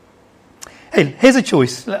Okay, here's a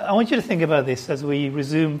choice. I want you to think about this as we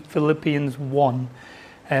resume Philippians 1.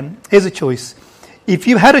 Here's a choice. If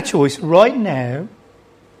you had a choice right now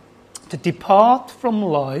to depart from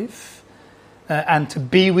life and to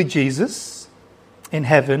be with Jesus in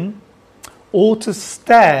heaven, or to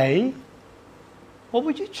stay, what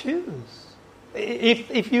would you choose?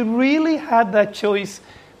 If you really had that choice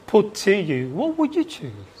put to you, what would you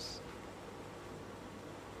choose?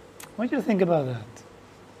 I want you to think about that.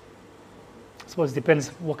 I suppose it depends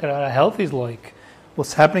what our health is like,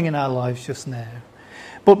 what's happening in our lives just now.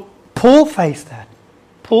 But Paul faced that.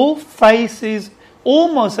 Paul faces,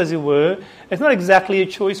 almost as it were, it's not exactly a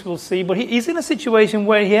choice we'll see, but he's in a situation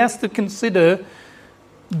where he has to consider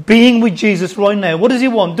being with Jesus right now. What does he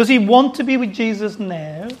want? Does he want to be with Jesus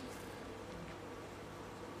now?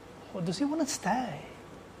 Or does he want to stay?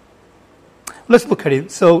 Let's look at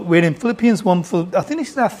it. So we're in Philippians 1. I think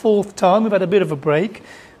this is our fourth time. We've had a bit of a break, a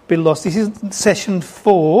bit lost. This is session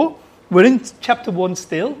 4. We're in chapter 1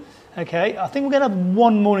 still. Okay, I think we're going to have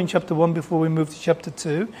one more in chapter 1 before we move to chapter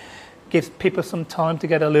 2. Gives people some time to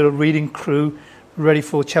get a little reading crew ready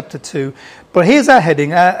for chapter 2. But here's our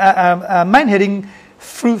heading. Our main heading,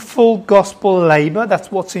 fruitful gospel labour. That's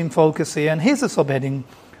what's in focus here. And here's the subheading.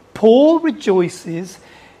 Paul rejoices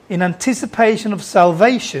in anticipation of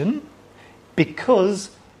salvation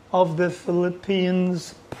because of the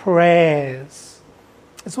Philippians' prayers.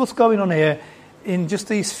 That's what's going on here in just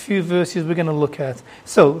these few verses we're going to look at.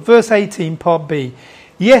 So, verse 18, part B.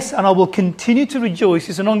 Yes, and I will continue to rejoice.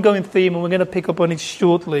 It's an ongoing theme, and we're going to pick up on it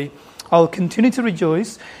shortly. I will continue to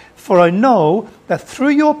rejoice, for I know that through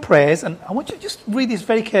your prayers, and I want you to just read this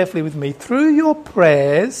very carefully with me, through your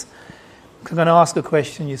prayers, because I'm going to ask a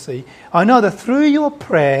question, you see. I know that through your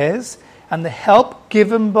prayers and the help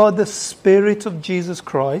given by the Spirit of Jesus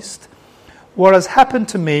Christ, what has happened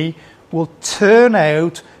to me will turn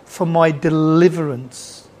out for my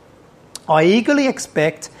deliverance. I eagerly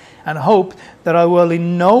expect and hope that I will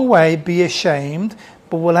in no way be ashamed,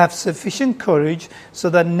 but will have sufficient courage so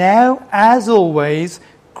that now, as always,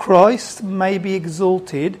 Christ will be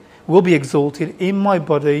exalted in my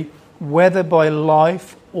body, whether by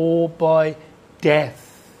life or by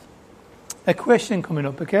death. A question coming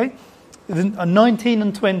up, okay? 19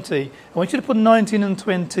 and 20. I want you to put 19 and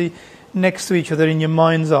 20 next to each other in your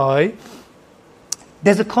mind's eye.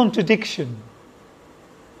 There's a contradiction.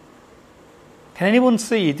 Can anyone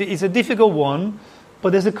see it? It's a difficult one,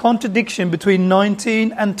 but there's a contradiction between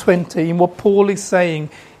 19 and 20 in what Paul is saying.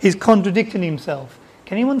 He's contradicting himself.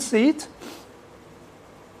 Can anyone see it?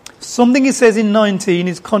 Something he says in 19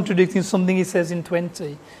 is contradicting something he says in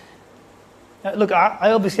 20. Look,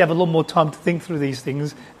 I obviously have a lot more time to think through these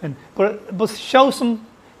things, but show some.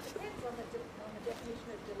 Depends on the definition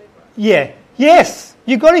of deliverance. Yeah. Yes,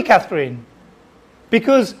 you got it, Catherine.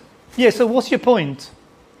 Because, so what's your point?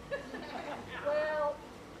 Well,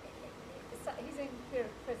 he's in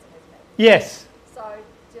prison, isn't he? Yes. So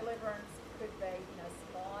deliverance could be,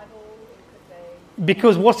 survival. It could be.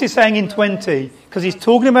 Because what's he saying in 20? Because he's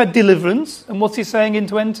talking about deliverance, and what's he saying in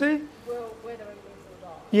 20? Well, whether he lives or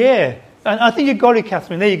dies. Yeah. And I think you got it,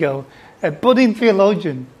 Catherine. There you go. A budding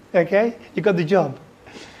theologian. Okay? You got the job.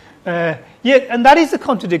 And that is the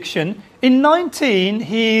contradiction. In 19,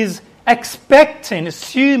 he's expecting,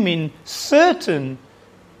 assuming, certain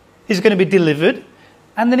he's going to be delivered.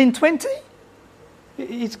 And then in 20,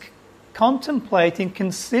 he's contemplating,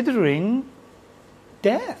 considering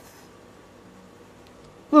death.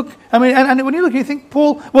 Look, I mean, and when you look, you think,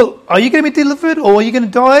 Paul, well, are you going to be delivered or are you going to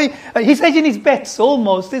die? He's hedging his bets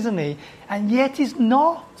almost, isn't he? And yet he's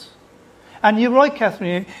not. And you're right,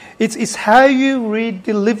 Catherine. It's how you read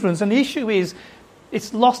deliverance. And the issue is,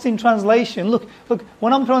 it's lost in translation. Look,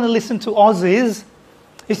 when I'm trying to listen to Aussies,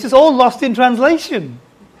 it's just all lost in translation.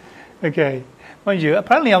 Okay. Mind you,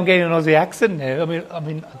 apparently I'm getting an Aussie accent now. I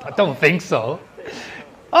mean, I don't think so.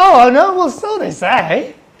 Oh, no, well, so they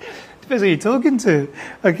say. Depends who you're talking to.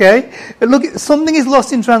 Okay? Look, something is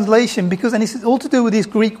lost in translation because, and it's all to do with this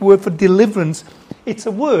Greek word for deliverance. It's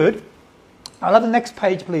a word. I'll have the next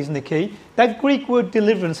page, please, Nikki. That Greek word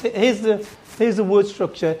deliverance, here's the word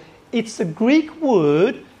structure. It's the Greek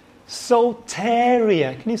word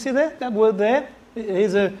soteria. Can you see that word there?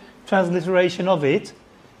 Here's a transliteration of it.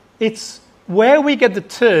 It's where we get the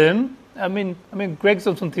term. I mean, Greg's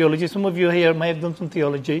done some theology. Some of you here may have done some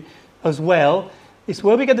theology as well. It's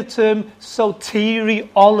where we get the term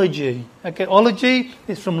soteriology. Okay, ology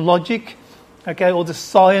is from logic, okay, or the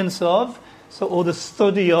science of, or the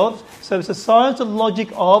study of. So it's the science of logic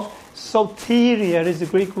of. Soteria is the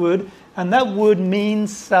Greek word, and that word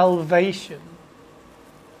means salvation.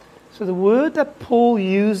 So the word that Paul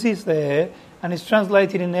uses there and it's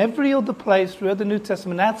translated in every other place throughout the New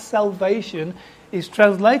Testament as salvation, is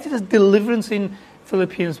translated as deliverance in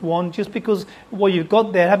Philippians 1, just because what you've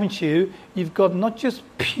got there, haven't you? You've got not just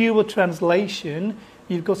pure translation,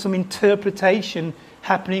 you've got some interpretation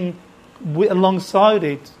happening alongside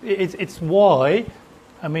it. It's why,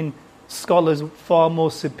 I mean, scholars far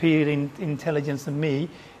more superior in intelligence than me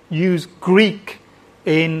use Greek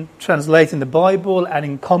in translating the Bible and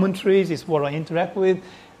in commentaries. It's what I interact with.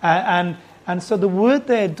 And so the word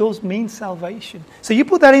there does mean salvation. So you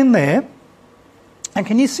put that in there, and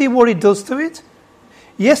can you see what it does to it?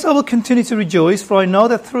 Yes, I will continue to rejoice, for I know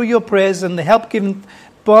that through your prayers and the help given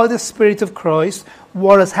by the Spirit of Christ,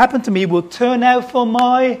 what has happened to me will turn out for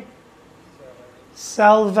my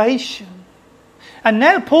salvation. And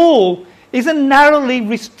now Paul isn't narrowly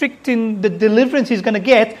restricting the deliverance he's going to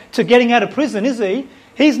get to getting out of prison, is he?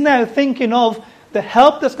 He's now thinking of the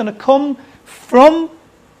help that's going to come from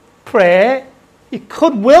prayer. It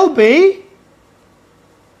could well be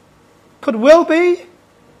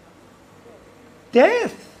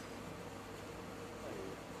death.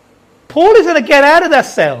 Paul is going to get out of that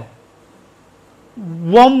cell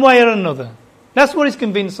one way or another. That's what he's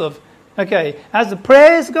convinced of. Okay, as the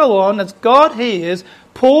prayers go on, as God hears,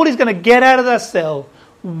 Paul is going to get out of that cell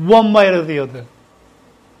one way or the other.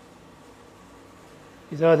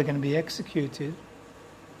 He's either going to be executed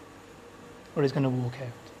or he's going to walk out.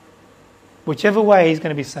 Whichever way, he's going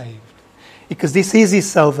to be saved. Because this is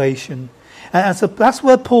his salvation. And so that's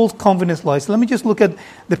where Paul's confidence lies. So let me just look at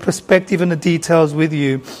the perspective and the details with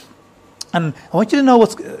you. And I want you to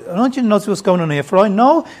notice what's going on here. For I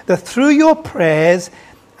know that through your prayers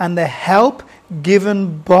and the help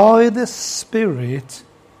given by the Spirit,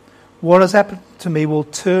 what has happened to me will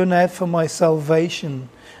turn out for my salvation.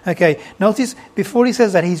 Okay, notice before he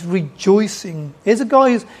says that, he's rejoicing. Here's a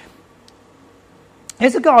guy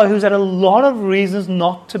who's had a lot of reasons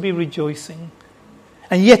not to be rejoicing.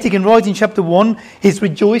 And yet he can write in chapter 1, he's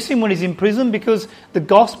rejoicing when he's in prison because the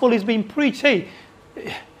gospel is being preached. Hey,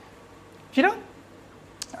 you know,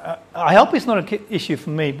 I hope it's not an issue for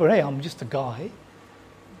me, but hey, I'm just a guy.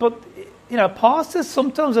 But, you know, pastors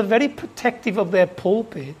sometimes are very protective of their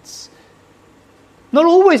pulpits. Not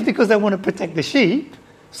always because they want to protect the sheep.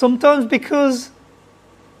 Sometimes because,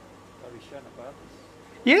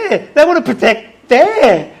 yeah, they want to protect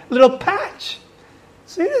their little patch.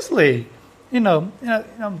 Seriously. You know,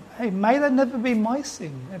 hey, may that never be my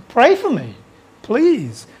sin. Pray for me.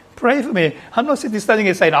 Please, pray for me. I'm not standing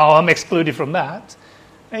here saying, oh, I'm excluded from that.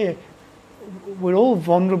 Hey, we're all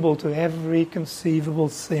vulnerable to every conceivable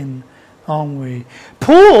sin, aren't we?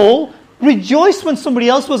 Paul rejoiced when somebody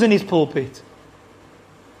else was in his pulpit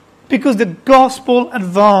because the gospel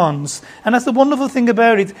advanced. And that's the wonderful thing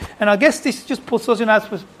about it. And I guess this just puts us in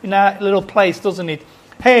our little place, doesn't it?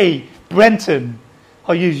 Hey, Brenton,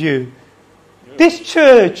 I'll use you. This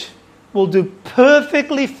church will do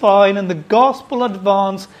perfectly fine and the gospel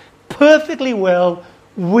advance perfectly well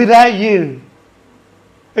without you.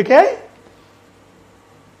 Okay?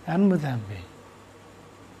 And without me.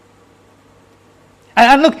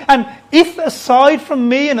 And look, and if aside from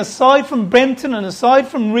me and aside from Brenton and aside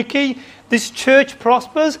from Ricky, this church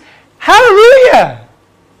prospers, hallelujah!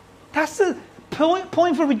 That's the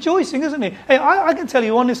point for rejoicing, isn't it? Hey, I can tell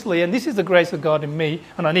you honestly, and this is the grace of God in me,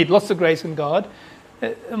 and I need lots of grace in God,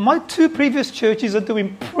 my two previous churches are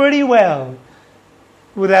doing pretty well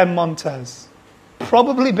without Montez.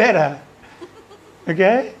 Probably better.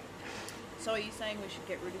 Okay? So are you saying we should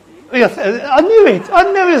get rid of you? Yes, I knew it. I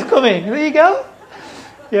knew it was coming. There you go.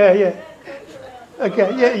 Yeah.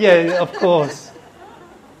 Okay, yeah, of course.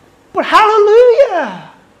 But hallelujah!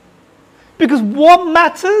 Because what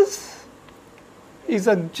matters is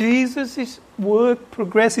that Jesus' work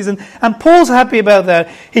progresses. And Paul's happy about that.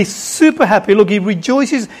 He's super happy. Look, he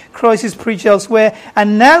rejoices Christ is preached elsewhere.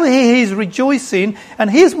 And now he's rejoicing. And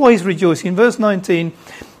here's why he's rejoicing. Verse 19.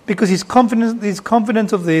 Because he's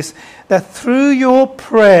confident of this, that through your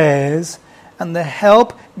prayers and the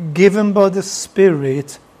help given by the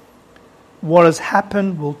Spirit, what has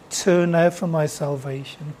happened will turn out for my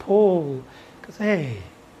salvation. Paul goes, hey,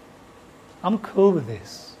 I'm cool with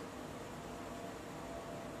this.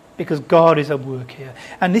 Because God is at work here.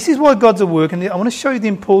 And this is why God's at work. And I want to show you the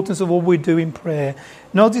importance of what we do in prayer.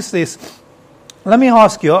 Notice this. Let me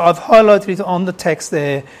ask you, I've highlighted it on the text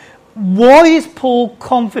there. Why is Paul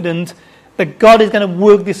confident that God is going to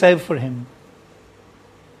work this out for him?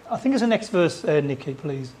 I think it's the next verse, Nikki,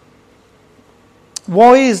 please.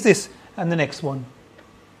 Why is this? And the next one.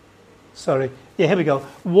 Sorry. Yeah, here we go.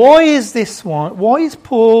 Why is this one? Why is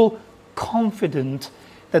Paul confident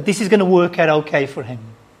that this is going to work out okay for him?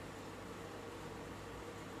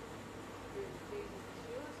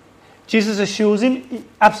 Jesus assures him,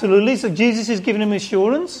 absolutely. So Jesus is giving him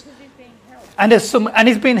assurance. Because he's being helped. And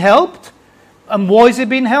he's been helped. And why is he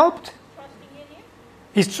being helped? Trusting in him.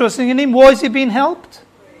 He's trusting in him. Why is he being helped?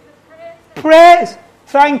 Through the prayers. Prayers.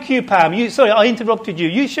 Thank you, Pam. Sorry, I interrupted you.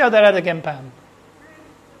 You shout that out again, Pam. Through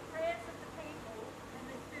the prayers of the people and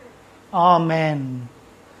the Spirit. Amen.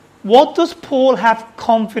 What does Paul have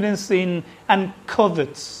confidence in and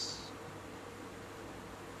covets?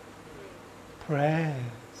 Prayers.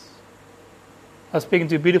 I was speaking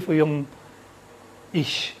to a beautiful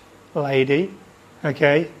young-ish lady,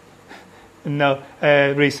 okay,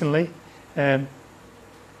 recently, and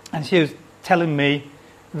she was telling me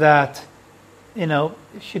that,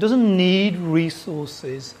 she doesn't need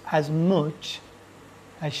resources as much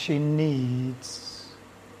as she needs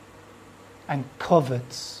and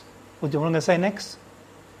covets. What do you want to say next?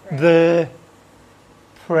 The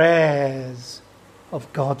prayers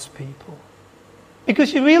of God's people. Because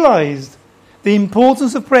she realized the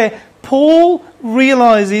importance of prayer. Paul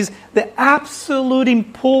realizes the absolute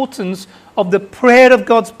importance of the prayer of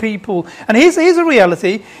God's people. And here's a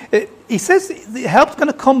reality. He says the help's going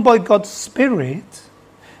to come by God's Spirit.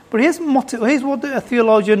 But here's what the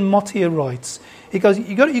theologian Mottier writes. He goes,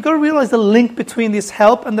 you've got to realize the link between this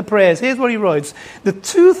help and the prayers. Here's what he writes. The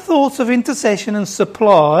two thoughts of intercession and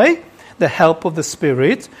supply, the help of the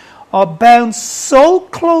Spirit, are bound so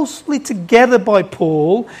closely together by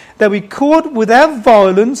Paul that we could, without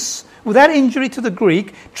violence, without injury to the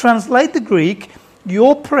Greek, translate the Greek,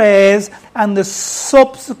 your prayers and the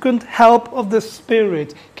subsequent help of the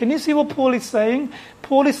Spirit. Can you see what Paul is saying?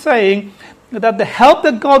 Paul is saying that the help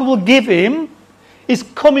that God will give him is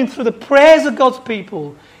coming through the prayers of God's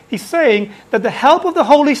people. He's saying that the help of the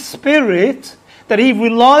Holy Spirit that he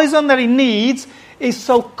relies on, that he needs, is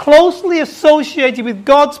so closely associated with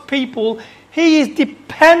God's people, he is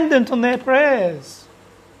dependent on their prayers.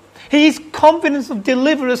 He is confident of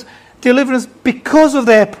deliverance because of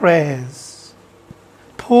their prayers.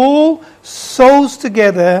 Paul sews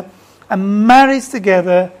together and marries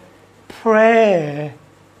together prayer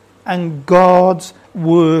and God's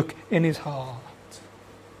work in his heart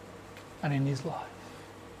and in his life.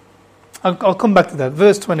 I'll come back to that.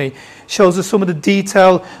 Verse 20 shows us some of the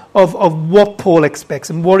detail of what Paul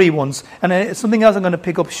expects and what he wants. And something else I'm going to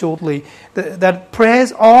pick up shortly, that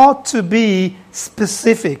prayers are to be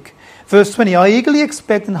specific. Verse 20, I eagerly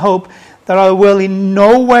expect and hope that I will in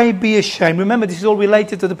no way be ashamed. Remember, this is all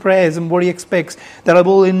related to the prayers and what he expects. That I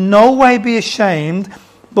will in no way be ashamed,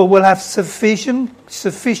 but will have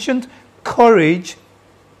sufficient courage,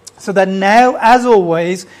 so that now, as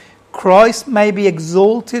always, Christ may be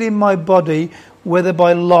exalted in my body, whether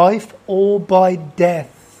by life or by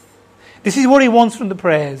death. This is what he wants from the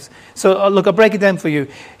prayers. So look, I'll break it down for you.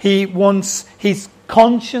 He wants his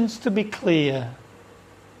conscience to be clear.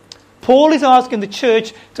 Paul is asking the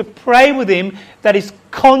church to pray with him that his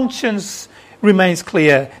conscience remains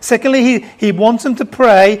clear. Secondly, he wants them to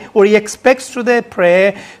pray, or he expects through their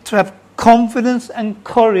prayer to have confidence and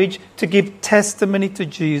courage to give testimony to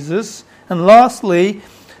Jesus. And lastly,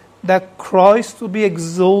 that Christ will be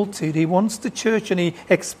exalted. He wants the church, and he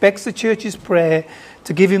expects the church's prayer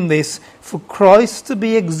to give him this, for Christ to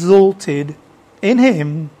be exalted in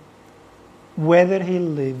him, whether he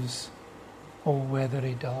lives or whether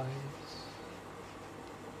he dies.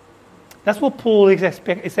 That's what Paul is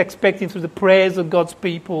expecting through the prayers of God's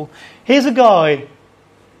people. Here's a guy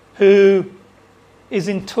who is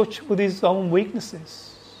in touch with his own weaknesses.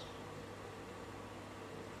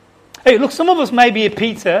 Hey, look, some of us may be a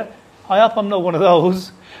Peter. I hope I'm not one of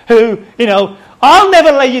those who, I'll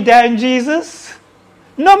never lay you down, Jesus.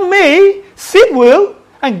 Not me. Sid will,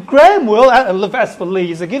 and Graham will. As for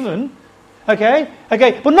Lee, is a given. Okay,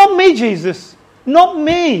 but not me, Jesus. Not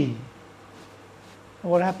me.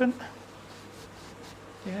 And what happened?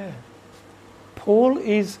 Yeah. Paul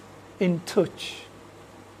is in touch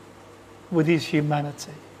with his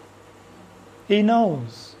humanity. He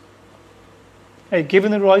knows. Hey,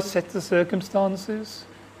 given the right set of circumstances,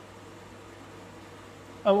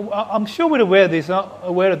 I'm sure we're aware of this,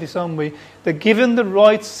 aren't we? That given the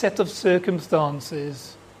right set of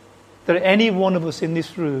circumstances, that any one of us in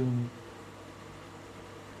this room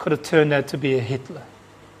could have turned out to be a Hitler.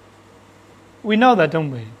 We know that,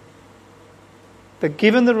 don't we? That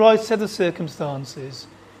given the right set of circumstances,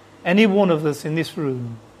 any one of us in this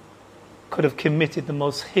room could have committed the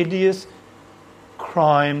most hideous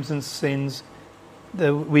crimes and sins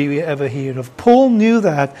that we ever hear of. Paul knew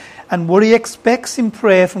that, and what he expects in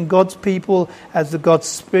prayer from God's people as the God's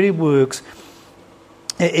Spirit works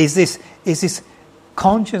is this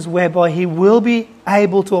conscience whereby he will be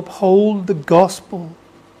able to uphold the gospel.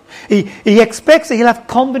 He expects that he'll have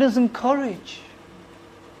confidence and courage.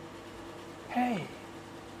 Hey,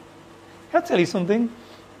 I'll tell you something.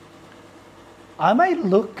 You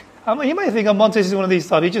may think Montes is one of these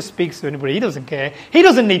types. He just speaks to anybody. He doesn't care. He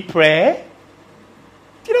doesn't need prayer.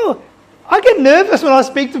 I get nervous when I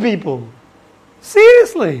speak to people.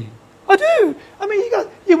 Seriously, I do.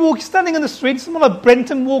 You're standing in the street. Someone like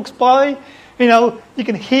Brenton walks by. You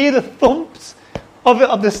can hear the thumps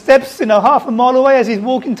of the steps, half a mile away as he's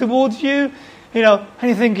walking towards you. And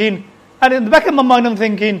you're thinking, and in the back of my mind, I'm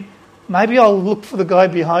thinking, maybe I'll look for the guy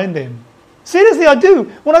behind him. Seriously, I do.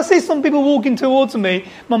 When I see some people walking towards me,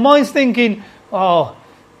 my mind's thinking, oh,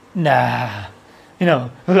 nah.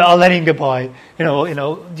 I'll let him go by. Do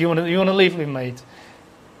you want to leave me, mate?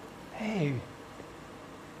 Hey,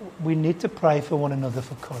 we need to pray for one another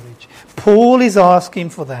for courage. Paul is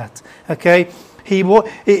asking for that. Okay,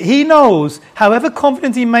 he knows, however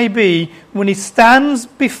confident he may be, when he stands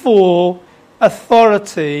before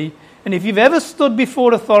authority. And if you've ever stood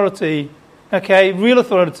before authority, okay, real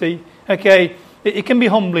authority, okay, it can be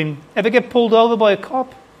humbling. Ever get pulled over by a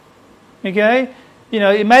cop? Okay.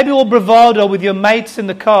 It may be all bravado with your mates in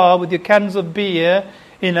the car with your cans of beer,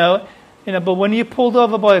 but when you're pulled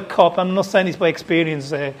over by a cop, I'm not saying this by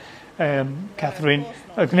experience, Catherine.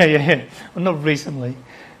 Yeah. Well, not recently,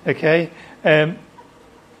 okay?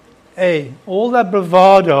 All that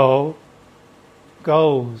bravado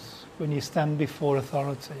goes when you stand before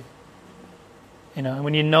authority.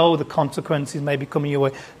 When you know the consequences may be coming your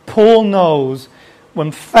way. Paul knows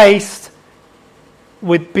when faced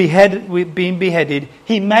with being beheaded,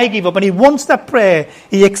 he may give up, and he wants that prayer.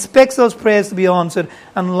 He expects those prayers to be answered.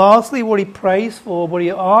 And lastly, what he prays for, what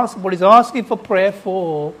he's asking for prayer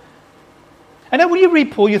for. And then when you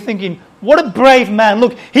read Paul, you're thinking, what a brave man.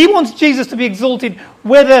 Look, he wants Jesus to be exalted,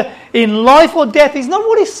 whether in life or death. He's not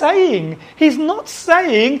what he's saying. He's not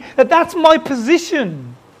saying that that's my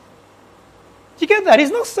position. Do you get that? He's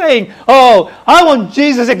not saying, oh, I want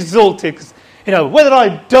Jesus exalted, whether I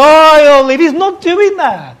die or live. He's not doing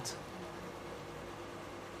that.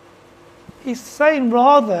 He's saying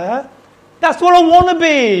rather, that's what I want to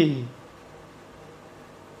be.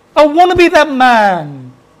 I want to be that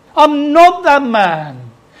man. I'm not that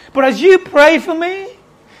man. But as you pray for me,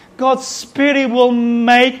 God's Spirit will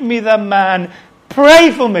make me that man.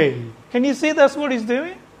 Pray for me. Can you see that's what he's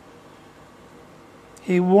doing?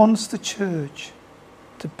 He wants the church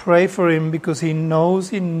to pray for him because he knows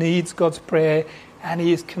he needs God's prayer, and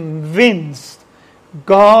he is convinced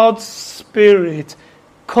God's Spirit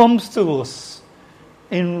comes to us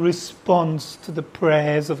in response to the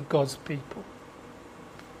prayers of God's people.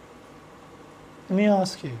 Let me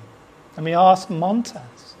ask you, let me ask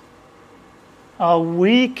Montez, are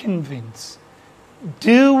we convinced?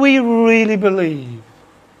 Do we really believe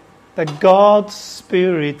that God's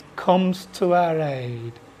Spirit comes to our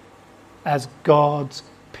aid as God's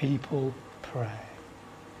people pray?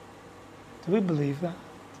 Do we believe that?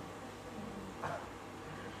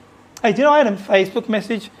 Hey, do you know I had a Facebook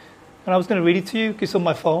message and I was going to read it to you because it's on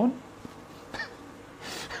my phone?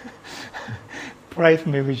 Pray for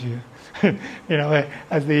me, would you?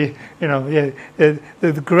 As the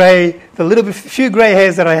grey, few grey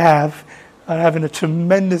hairs that I have are having a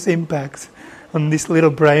tremendous impact on this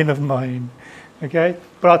little brain of mine. Okay?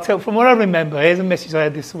 But I'll tell, from what I remember, here's a message I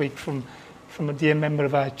had this week from a dear member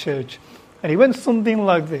of our church. And he went something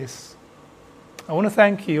like this. I want to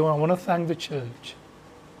thank you, and I want to thank the church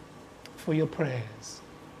for your prayers,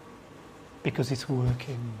 because it's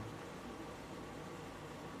working.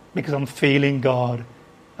 Because I'm feeling God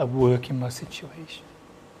at work in my situation.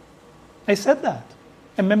 They said that.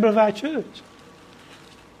 A member of our church.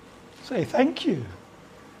 Say thank you.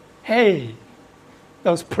 Hey,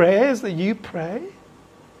 those prayers that you pray,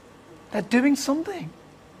 they're doing something.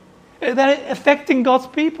 They're affecting God's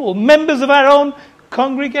people, members of our own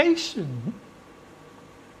congregation.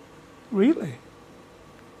 Really?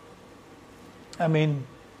 I mean,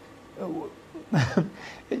 do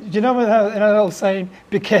you know that old saying,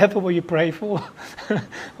 be careful what you pray for?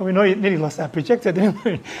 We nearly lost our projector, didn't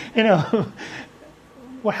we?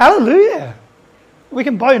 Well, hallelujah. We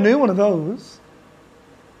can buy a new one of those.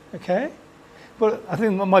 Okay? But I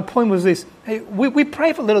think my point was this. Hey, we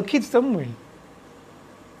pray for little kids, don't we?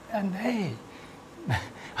 And hey,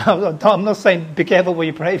 I'm not saying be careful what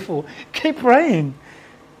you pray for. Keep praying.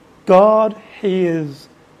 God hears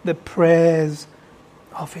the prayers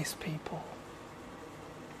of his people.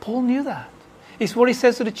 Paul knew that. It's what he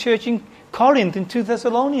says to the church in Corinth, in 2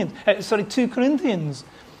 Corinthians.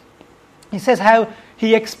 He says how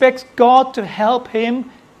he expects God to help him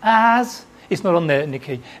as, it's not on there,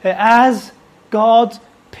 Nikki, as God's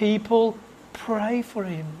people pray for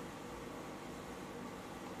him.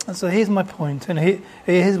 And so here's my point, and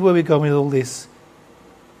here's where we go with all this.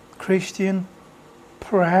 Christian,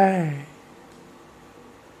 pray.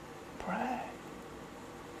 Pray.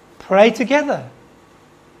 Pray together.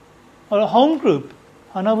 Or a home group.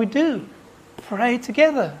 I know we do. Pray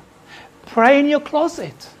together. Pray in your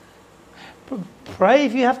closet. Pray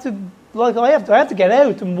if you have to, like I have to get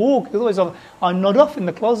out and walk. Otherwise I nod off in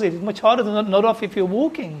the closet. It's much harder to nod off if you're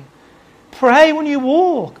walking. Pray when you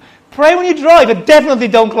walk. Pray when you drive, and definitely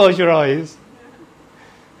don't close your eyes.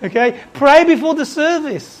 Okay? Pray before the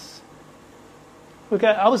service. Okay,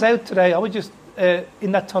 I was out today. I was just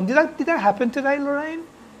in that time. Did that happen today, Lorraine?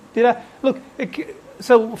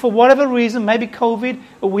 So for whatever reason, maybe COVID,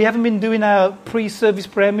 we haven't been doing our pre-service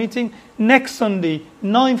prayer meeting. Next Sunday,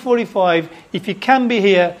 9:45, if you can be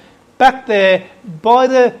here, back there, by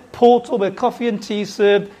the portal where coffee and tea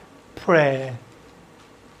served, prayer.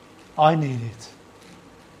 I need it.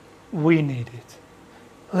 We need it.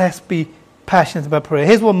 Let's be passionate about prayer.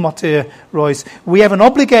 Here's what Matthieu writes. We have an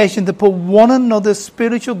obligation to put one another's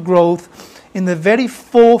spiritual growth in the very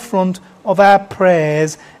forefront of our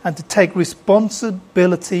prayers and to take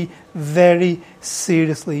responsibility very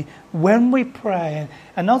seriously when we pray.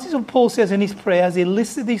 And notice what Paul says in his prayer as he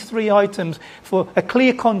listed these three items: for a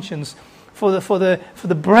clear conscience, for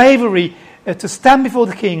the bravery to stand before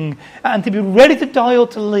the King, and to be ready to die or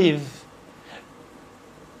to live.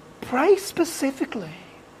 Pray specifically.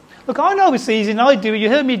 Look, I know it's easy, and I do it. You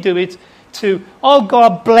heard me do it. Oh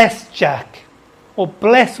God, bless Jack, or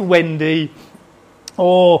bless Wendy,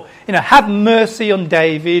 or have mercy on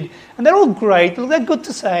David, and they're all great. They're good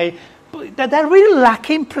to say, but they're really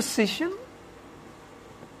lacking precision.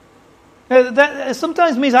 That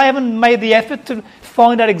sometimes means I haven't made the effort to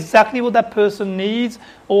find out exactly what that person needs,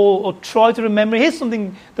 or try to remember. Here's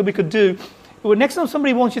something that we could do. Well, next time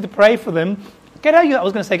somebody wants you to pray for them, get out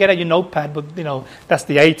your notepad, but that's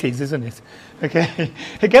the 80s, isn't it? Okay,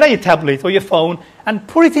 get out your tablet or your phone and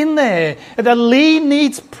put it in there. That Lee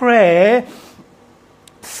needs prayer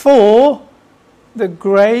for the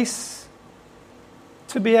grace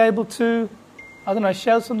to be able to,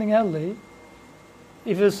 shout something out, Lee.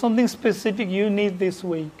 If there's something specific you need this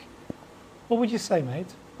week, what would you say, mate?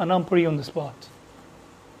 I know I'm putting you on the spot.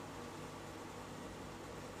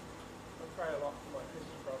 I pray a lot for my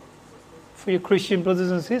Christian brothers and sisters. For your Christian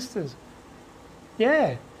brothers and sisters. Yeah.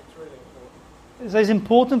 It's really important. So it's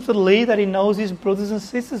important for Lee that he knows his brothers and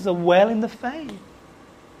sisters are well in the faith.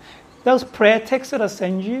 Those prayer texts that I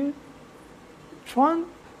send you, try and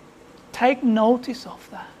take notice of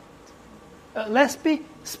that. Let's be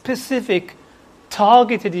specific,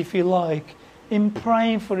 targeted, if you like, in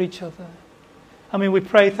praying for each other. We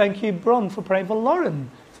pray, thank you, Bron, for praying for Lauren,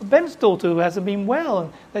 for Ben's daughter who hasn't been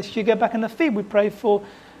well. Let she get back on her feet. We pray for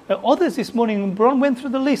others this morning. Bron went through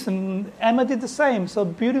the list, and Emma did the same so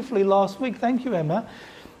beautifully last week. Thank you, Emma.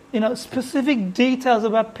 Specific details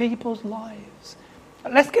about people's lives.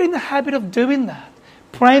 Let's get in the habit of doing that.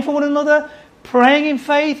 Praying for one another, praying in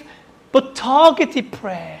faith, but targeted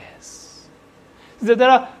prayers that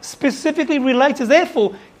are specifically related.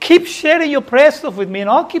 Therefore, keep sharing your prayer stuff with me, and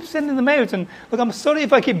I'll keep sending them out. And look, I'm sorry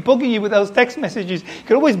if I keep bugging you with those text messages. You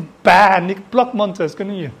can always ban, you can block Montes,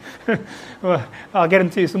 couldn't you? Well, I'll get them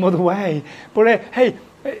to you some other way. But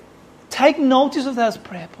take notice of those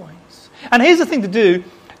prayer points. And here's the thing to do.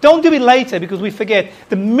 Don't do it later because we forget.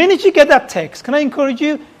 The minute you get that text, can I encourage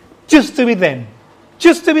you? Just do it then.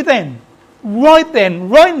 Just do it then. Right then,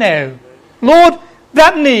 right now. Lord,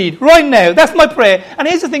 that need, right now. That's my prayer. And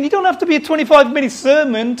here's the thing. You don't have to be a 25-minute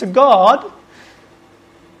sermon to God.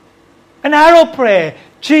 An arrow prayer.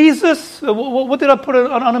 Jesus, what did I put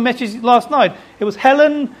on a message last night? It was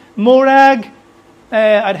Helen, Morag. I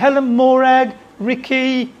had Helen, Morag,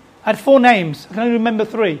 Ricky. I had 4 names. I can only remember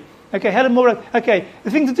 3. Okay, Helen Morag. Okay, the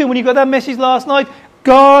thing to do when you got that message last night,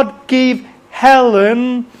 God give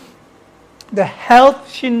Helen the help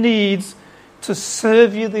she needs to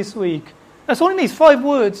serve you this week. That's all it needs, 5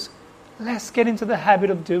 words. Let's get into the habit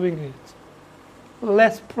of doing it.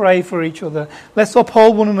 Let's pray for each other. Let's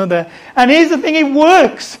uphold one another. And here's the thing, it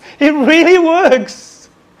works. It really works.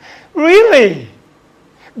 Really.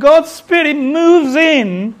 God's Spirit moves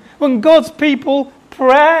in when God's people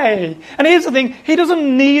pray. And here's the thing, He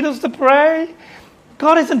doesn't need us to pray.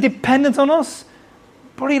 God isn't dependent on us,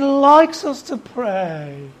 but He likes us to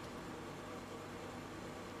pray.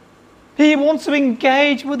 He wants to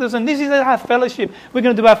engage with us, and this is our fellowship. We're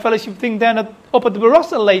going to do our fellowship thing up at the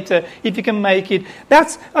Barossa later, if you can make it.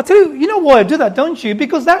 I tell you, you know why I do that, don't you?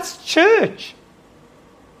 Because that's church.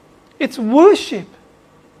 It's worship.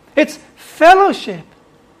 It's fellowship.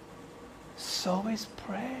 So is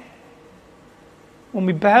prayer. when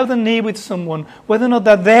we bow the knee with someone, whether or not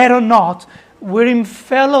they're there or not, we're in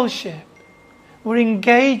fellowship. We're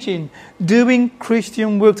engaging, doing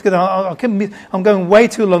Christian work together. I'm going way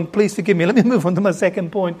too long. Please forgive me. Let me move on to my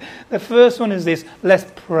second point. The first one is this.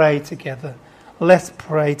 Let's pray together. Let's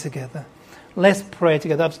pray together. Let's pray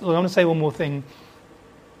together. I want to say one more thing.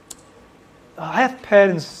 I have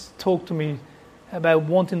parents talk to me about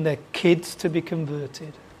wanting their kids to be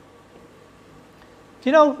converted.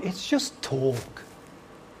 You know, it's just talk.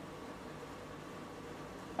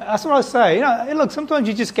 That's what I say. You know, look, sometimes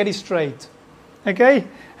you just get it straight. Okay?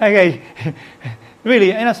 Really,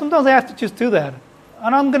 you know, sometimes I have to just do that.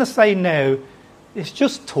 And I'm going to say now, it's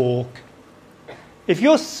just talk. If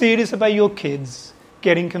you're serious about your kids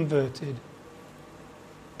getting converted,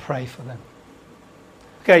 pray for them.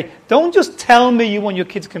 Okay? Don't just tell me you want your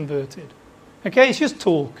kids converted. Okay? It's just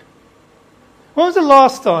talk. When was the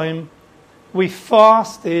last time we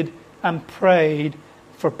fasted and prayed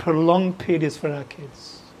for prolonged periods for our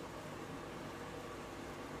kids?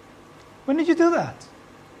 When did you do that?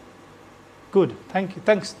 Good, thank you.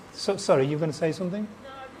 Thanks. Sorry, you were going to say something? No,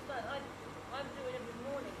 I'm doing it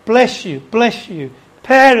every morning. Bless you.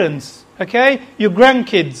 Parents, okay? Your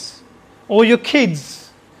grandkids, or your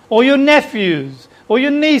kids, or your nephews, or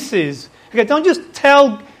your nieces. Okay, don't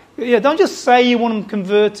just say you want them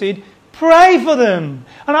converted. Pray for them.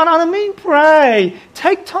 And I mean pray.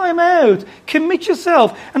 Take time out. Commit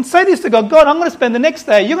yourself. And say this to God. God, I'm going to spend the next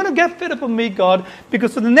day. You're going to get fed up on me, God,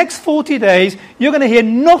 because for the next 40 days, you're going to hear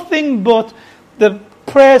nothing but the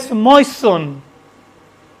prayers for my son.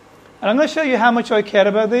 And I'm going to show you how much I care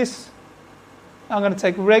about this. I'm going to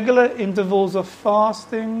take regular intervals of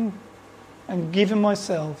fasting and giving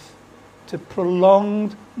myself to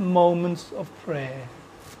prolonged moments of prayer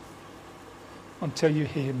until you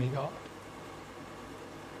hear me, God.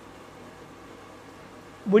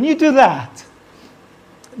 When you do that,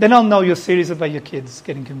 then I'll know you're serious about your kids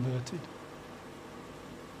getting converted.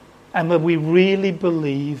 And that we really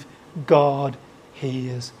believe God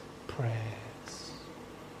hears prayers.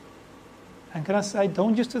 And can I say,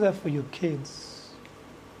 don't just do that for your kids.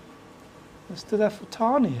 Let's do that for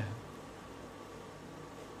Tanya.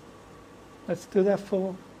 Let's do that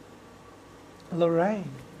for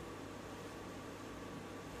Lorraine.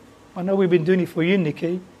 I know we've been doing it for you,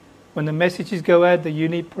 Nikki. When the messages go out that you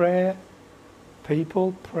need prayer,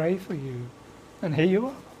 people pray for you. And here you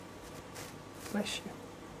are. Bless you.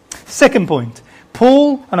 Second point.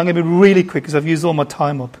 Paul, and I'm going to be really quick because I've used all my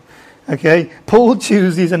time up. Okay? Paul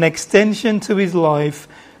chooses an extension to his life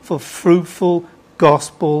for fruitful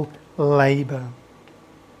gospel labour.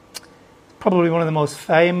 Probably one of the most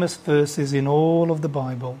famous verses in all of the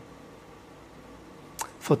Bible.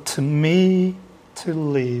 For to me to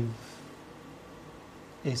live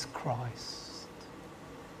is Christ,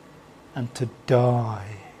 and to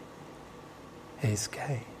die is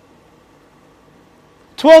gain.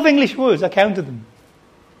 12 English words, I counted them.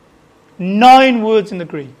 9 words in the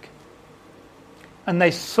Greek. And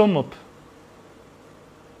they sum up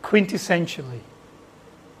quintessentially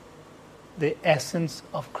the essence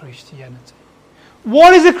of Christianity.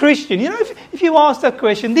 What is a Christian? You know, if you ask that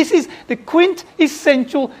question, this is the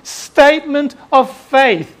quintessential statement of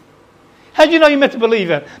faith. How do you know you met a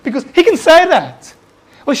believer? Because he can say that.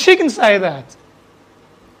 Or she can say that.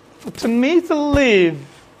 For to me to live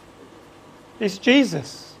is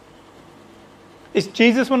Jesus. It's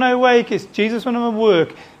Jesus when I wake. It's Jesus when I'm at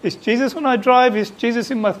work. It's Jesus when I drive. It's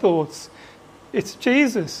Jesus in my thoughts. It's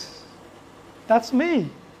Jesus. That's me,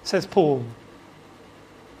 says Paul.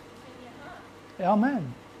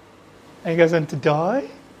 Amen. And he goes, and to die?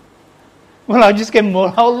 Well, I just get a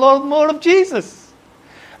whole lot more of Jesus.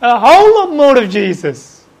 A whole lot more of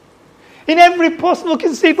Jesus. In every possible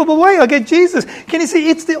conceivable way, I get Jesus. Can you see?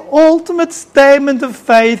 It's the ultimate statement of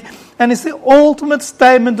faith, and it's the ultimate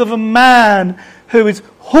statement of a man who is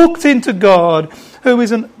hooked into God, who is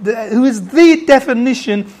the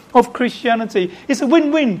definition of Christianity. It's a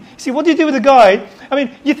win-win. See, what do you do with a guy? I mean,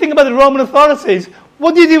 you think about the Roman authorities.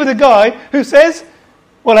 What do you do with a guy who says,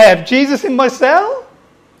 well, I have Jesus in my cell,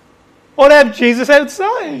 or I have Jesus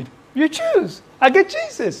outside? You choose. I get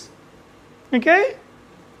Jesus. Okay?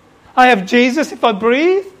 I have Jesus if I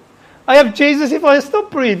breathe. I have Jesus if I stop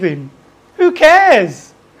breathing. Who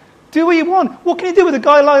cares? Do what you want. What can you do with a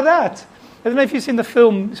guy like that? I don't know if you've seen the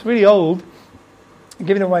film. It's really old. I'm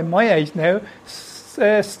giving away my age now.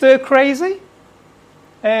 Stir Crazy.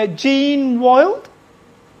 Gene Wilder.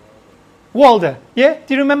 Walder, yeah?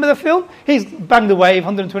 Do you remember the film? He's banged away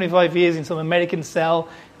 125 years in some American cell.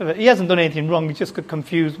 He hasn't done anything wrong. He just got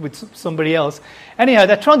confused with somebody else. Anyhow,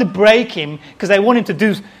 they're trying to break him because they want him to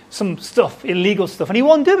do some stuff, illegal stuff, and he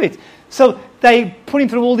won't do it. So they put him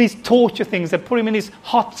through all these torture things. They put him in this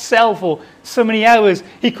hot cell for so many hours.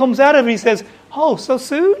 He comes out of it and he says, "Oh, so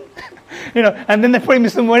soon?" And then they put him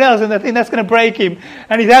somewhere else, and they think that's going to break him.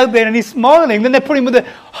 And he's out there and he's smiling. Then they put him with a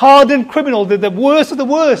hardened criminal, the worst of the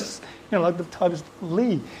worst. Like the Titus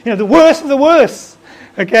Lee. The worst of the worst.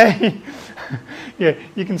 Okay? Yeah,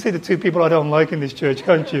 you can see the two people I don't like in this church,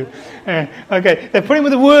 can't you? Okay, they put him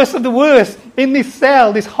with the worst of the worst in this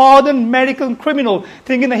cell, this hardened American criminal,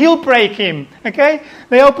 thinking that he'll break him. Okay?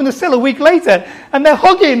 They open the cell a week later, and they're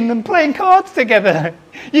hugging and playing cards together.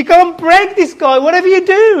 You can't break this guy. Whatever you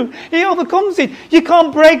do, he overcomes it. You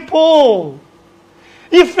can't break Paul.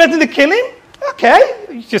 You threaten to kill him?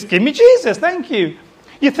 Okay, just give me Jesus. Thank you.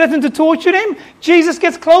 You threaten to torture him? Jesus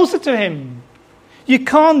gets closer to him. You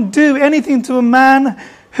can't do anything to a man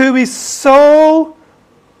who is so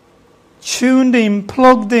tuned in,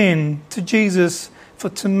 plugged in to Jesus. For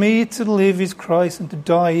to me to live is Christ and to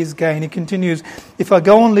die is gain. He continues, if I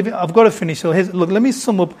go on living, I've got to finish. So look, let me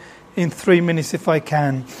sum up in 3 minutes if I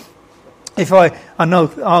can. I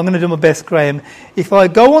know I'm going to do my best, Graham. If I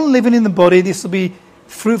go on living in the body, this will be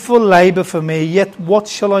fruitful labour for me, yet what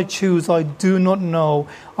shall I choose? I do not know.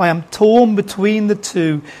 I am torn between the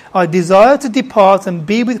two. I desire to depart and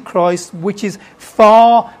be with Christ, which is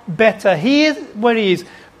far better. Here's where he is.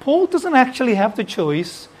 Paul doesn't actually have the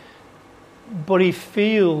choice, but he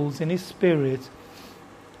feels in his spirit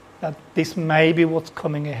that this may be what's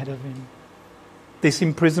coming ahead of him. This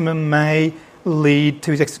imprisonment may lead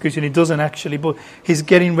to his execution. He doesn't actually, but he's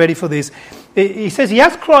getting ready for this. He says he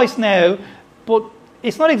has Christ now, but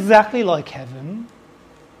it's not exactly like heaven.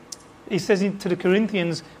 He says to the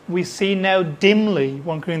Corinthians, we see now dimly,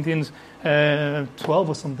 1 Corinthians 12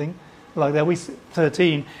 or something like that,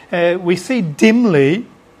 13. We see dimly.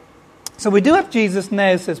 So we do have Jesus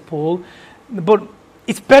now, says Paul, but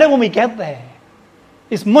it's better when we get there.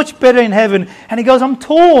 It's much better in heaven. And he goes, I'm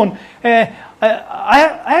torn.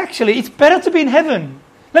 Actually, it's better to be in heaven.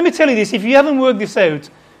 Let me tell you this, if you haven't worked this out,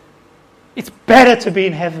 it's better to be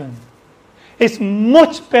in heaven. It's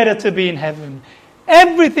much better to be in heaven.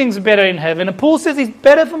 Everything's better in heaven. And Paul says it's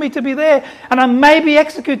better for me to be there. And I may be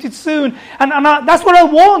executed soon. And that's what I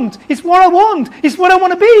want. It's what I want. It's what I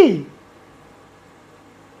want to be.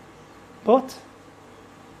 But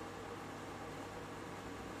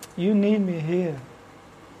you need me here.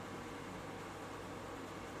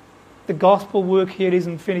 The gospel work here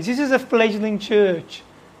isn't finished. This is a fledgling church.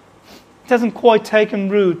 It hasn't quite taken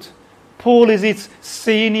root. Paul is its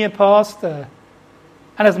senior pastor.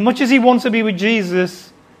 And as much as he wants to be with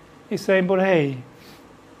Jesus, he's saying, but hey,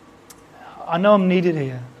 I know I'm needed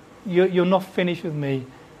here. You're not finished with me.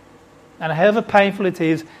 And however painful it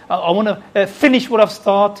is, I want to finish what I've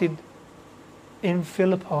started in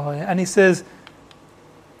Philippi. And he says,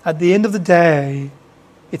 at the end of the day,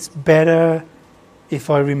 it's better if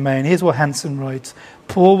I remain. Here's what Hansen writes.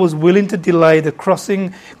 Paul was willing to delay the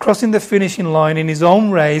crossing the finishing line in his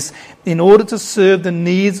own race in order to serve the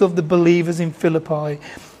needs of the believers in Philippi.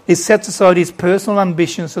 He set aside his personal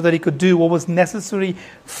ambition so that he could do what was necessary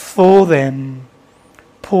for them.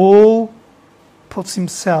 Paul puts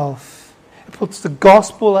the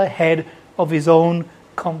gospel ahead of his own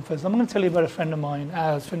comforts. I'm going to tell you about a friend of mine,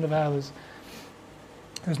 a friend of ours,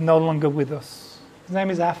 who's no longer with us. His name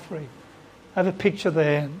is Afri. I have a picture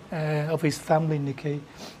there of his family, Nikki.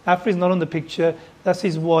 Afri's not on the picture. That's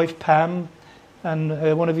his wife, Pam,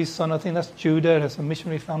 and one of his sons. I think that's Judah. There's a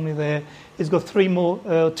missionary family there. He's got two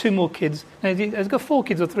more kids. No, he's got 4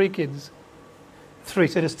 kids or 3 kids. 3.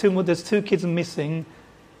 So there's 2 kids missing,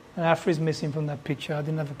 and Afri's missing from that picture. I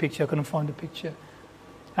didn't have a picture. I couldn't find a picture.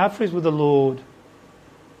 Afri's with the Lord.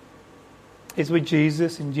 He's with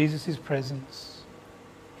Jesus in Jesus' presence.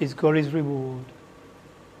 He's got his reward.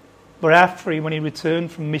 But Afri, when he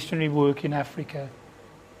returned from missionary work in Africa,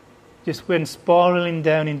 just went spiraling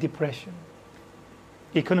down in depression.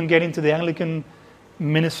 He couldn't get into the Anglican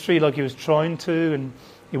ministry like he was trying to, and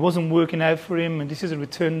it wasn't working out for him, and this is a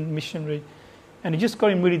returned missionary. And he just got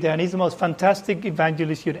him really down. He's the most fantastic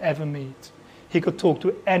evangelist you'd ever meet. He could talk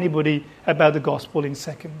to anybody about the gospel in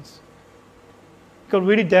seconds. He got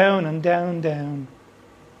really down and down and down,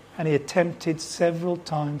 and he attempted several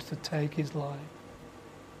times to take his life,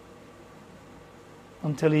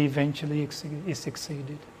 until he eventually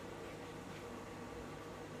succeeded.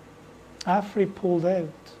 After he pulled out,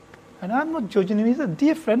 and I'm not judging him, he's a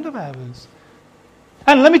dear friend of ours.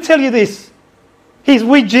 And let me tell you this, he's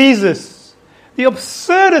with Jesus. the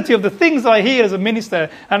absurdity of the things I hear as a minister,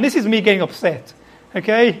 and this is me getting upset,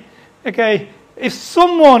 okay? If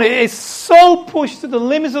someone is so pushed to the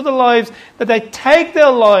limits of their lives that they take their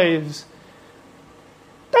lives,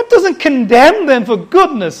 that doesn't condemn them, for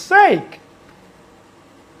goodness sake.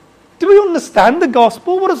 Do we understand the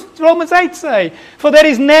gospel? What does Romans 8 say? For there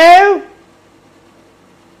is now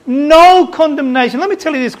no condemnation. Let me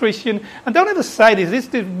tell you this, Christian, and don't ever say this.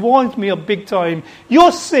 This winds me up big time.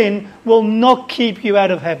 Your sin will not keep you out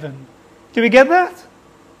of heaven. Do we get that?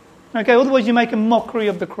 Okay, otherwise you make a mockery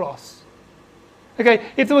of the cross. Okay,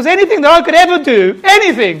 if there was anything that I could ever do,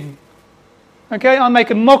 anything, okay, I make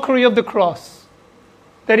a mockery of the cross.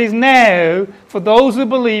 That is now, for those who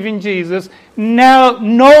believe in Jesus, now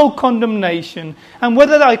no condemnation. And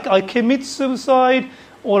whether I commit suicide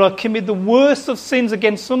or I commit the worst of sins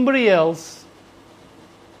against somebody else,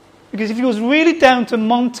 because if it was really down to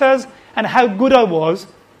Montez and how good I was,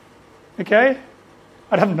 okay,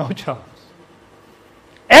 I'd have no chance.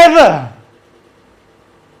 Ever.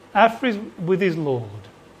 After he's with his Lord.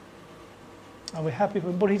 Are we happy for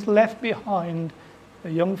him? But he's left behind a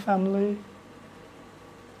young family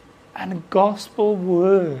and a gospel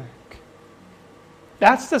work.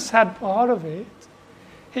 That's the sad part of it.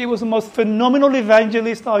 He was the most phenomenal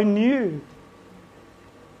evangelist I knew.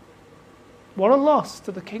 What a loss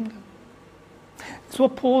to the kingdom. That's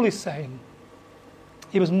what Paul is saying.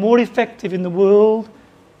 He was more effective in the world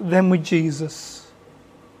than with Jesus.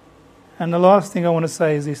 And the last thing I want to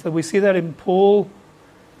say is this, that we see that in Paul.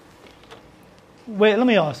 Let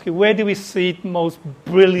me ask you, where do we see it most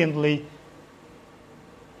brilliantly,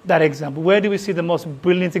 that example? Where do we see the most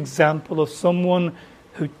brilliant example of someone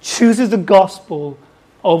who chooses the gospel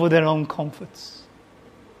over their own comforts?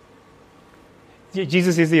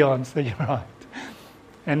 Jesus is the answer, you're right.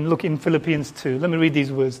 And look in Philippians 2. Let me read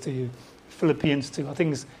these words to you. Philippians 2. I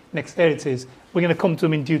think it's next. There it is. We're going to come to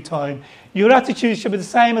them in due time. Your attitude should be the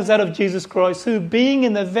same as that of Jesus Christ, who, being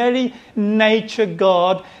in the very nature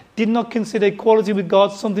God, did not consider equality with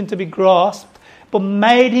God something to be grasped, but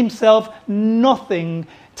made himself nothing,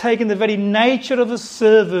 taking the very nature of a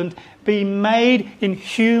servant, being made in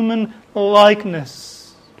human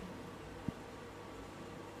likeness.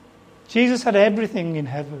 Jesus had everything in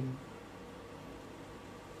heaven,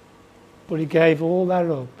 but he gave all that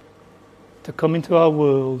up to come into our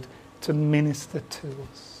world to minister to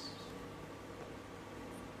us.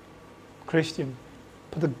 Christian,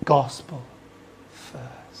 put the gospel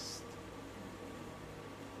first.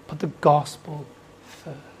 Put the gospel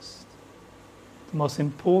first. The most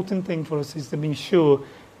important thing for us is to be sure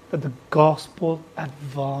that the gospel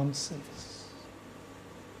advances.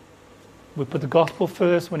 We put the gospel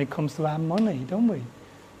first when it comes to our money, don't we?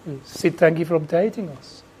 Sid, thank you for updating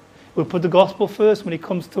us. We put the gospel first when it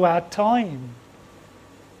comes to our time.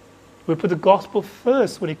 We put the gospel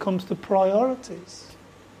first when it comes to priorities.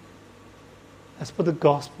 Let's put the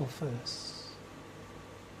gospel first.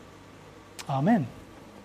 Amen.